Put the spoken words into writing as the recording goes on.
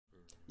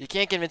You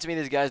can't convince me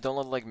these guys don't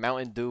look like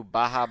Mountain Dew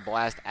Baja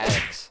Blast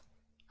addicts.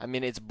 I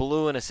mean, it's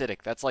blue and acidic.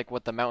 That's like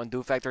what the Mountain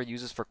Dew factory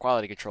uses for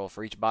quality control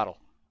for each bottle.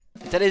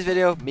 In today's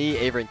video, me,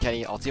 Avery, and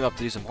Kenny all team up to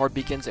do some Horde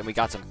beacons, and we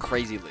got some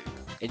crazy loot.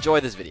 Enjoy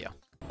this video.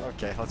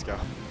 Okay, let's go.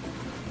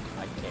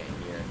 I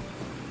can't hear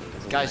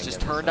it. Guys, just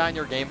turn down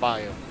your game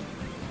volume.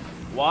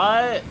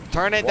 What?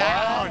 Turn it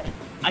down!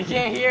 I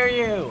can't hear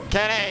you!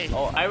 Kenny!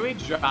 Oh, are we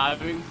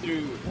driving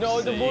through? No,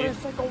 the sea?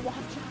 motorcycle, watch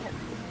out!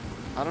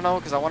 I don't know,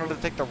 because I wanted to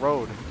take the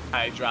road.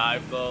 I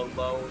drive the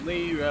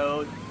lonely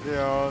road.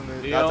 The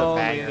only The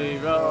only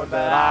road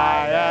that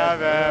I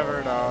have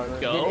ever known.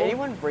 Go. Did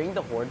anyone bring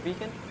the Horde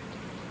beacon?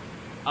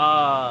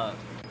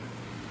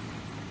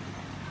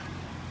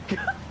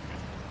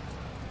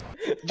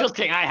 Just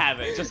kidding, I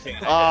have it. Just kidding.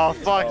 Oh,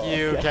 fuck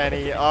you,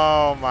 Kenny.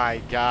 Oh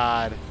my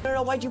god.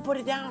 No, why'd you put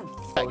it down?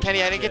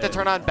 Kenny, I didn't get to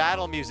turn on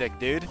battle music,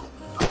 dude.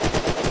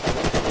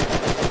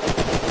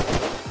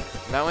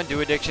 Mountain Dew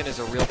addiction is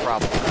a real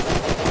problem.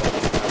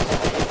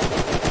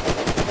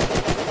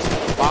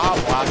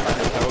 Bob Block on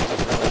your toes is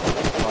really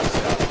fucked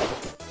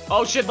up.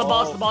 Oh shit, the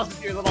boss is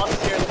here, the boss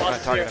is here, the boss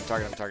is here.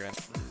 Target him.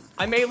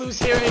 I may lose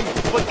hearing,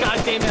 but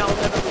goddamn it, I'll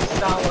never lose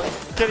that one.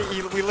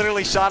 Kenny, we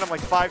literally shot him like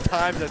 5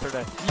 times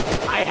yesterday.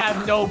 I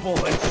have no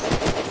bullets.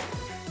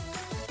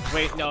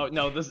 Wait,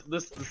 no, this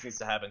needs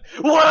to happen.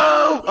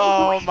 Whoa!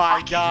 Oh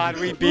my god,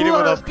 we beat him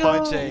with a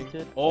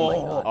punching.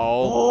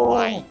 Oh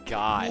my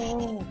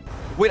god.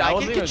 Wait, I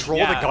can control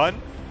the gun?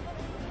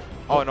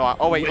 Oh no,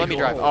 oh wait, let me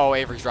drive. Oh,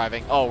 Avery's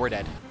driving. Oh, we're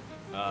dead.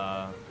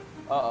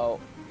 Uh-oh.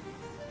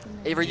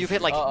 Avery, you've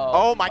hit like,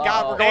 oh my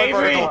god, we're going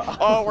Avery! vertical.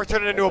 Oh, we're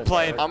turning into a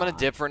plane. I'm gonna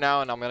dip for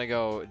now, and I'm gonna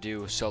go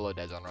do solo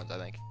Deadzone runs, I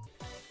think.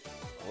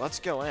 Let's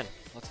go in.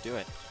 Let's do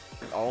it.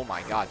 Oh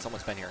my god,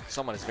 someone's been here.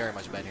 Someone has very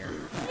much been here.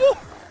 Woo!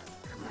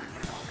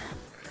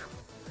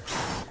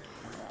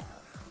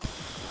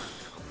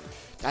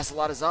 That's a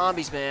lot of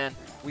zombies, man.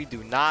 We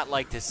do not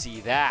like to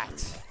see that.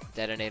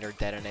 Detonator,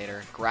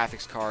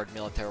 graphics card,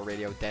 military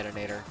radio,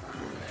 detonator.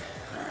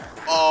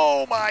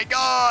 Oh my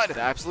god!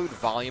 The absolute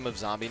volume of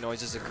zombie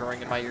noises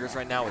occurring in my ears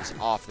right now is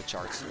off the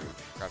charts.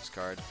 Graphics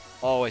card.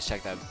 Always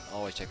check that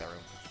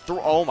room.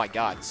 Oh my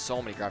god,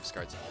 so many graphics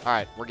cards.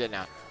 Alright, we're getting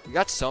out. We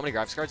got so many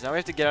graphics cards. Now we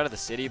have to get out of the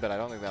city, but I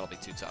don't think that'll be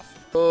too tough.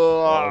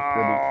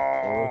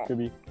 Could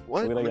be.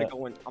 What? I'm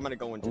gonna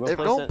go into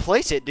Don't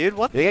place it, dude.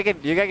 What? You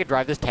think I can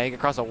drive this tank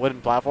across a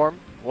wooden platform?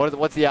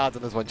 What's the odds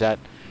on this one, chat?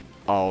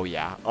 Oh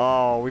yeah.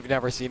 Oh, we've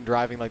never seen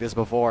driving like this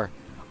before.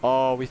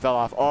 Oh, we fell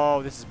off.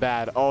 Oh, this is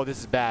bad. Oh, this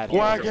is bad.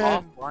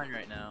 Wagon. Offline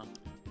right now.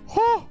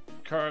 Whew.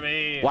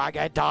 Kirby.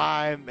 Wagon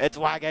time. It's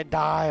wagon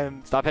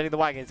time. Stop hitting the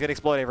wagon. It's gonna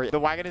explode, Avery. The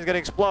wagon is gonna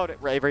explode,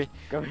 Avery.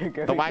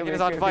 The wagon is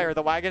on fire.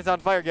 The wagon is on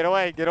fire. Get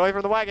away. Get away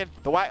from the wagon.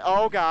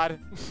 Oh god.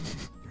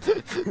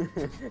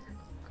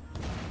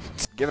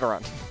 Give it a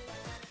run.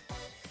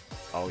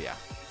 Oh yeah.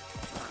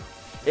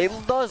 It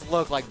does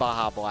look like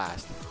Baja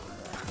Blast.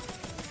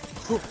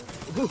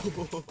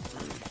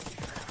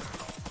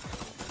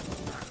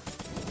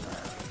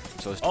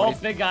 So it's 20... Oh,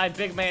 big guy,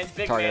 big man,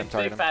 big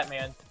fat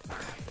man.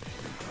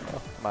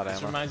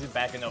 This reminds me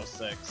back in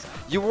 06.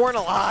 You weren't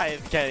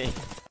alive, Kenny.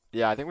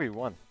 Yeah, I think we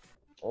won.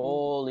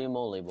 Holy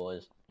moly,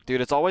 boys.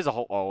 Dude, it's always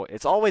a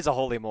it's always a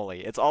holy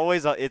moly. It's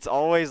always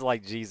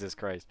like Jesus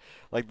Christ.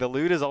 Like the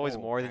loot is always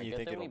more than you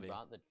think it'll be.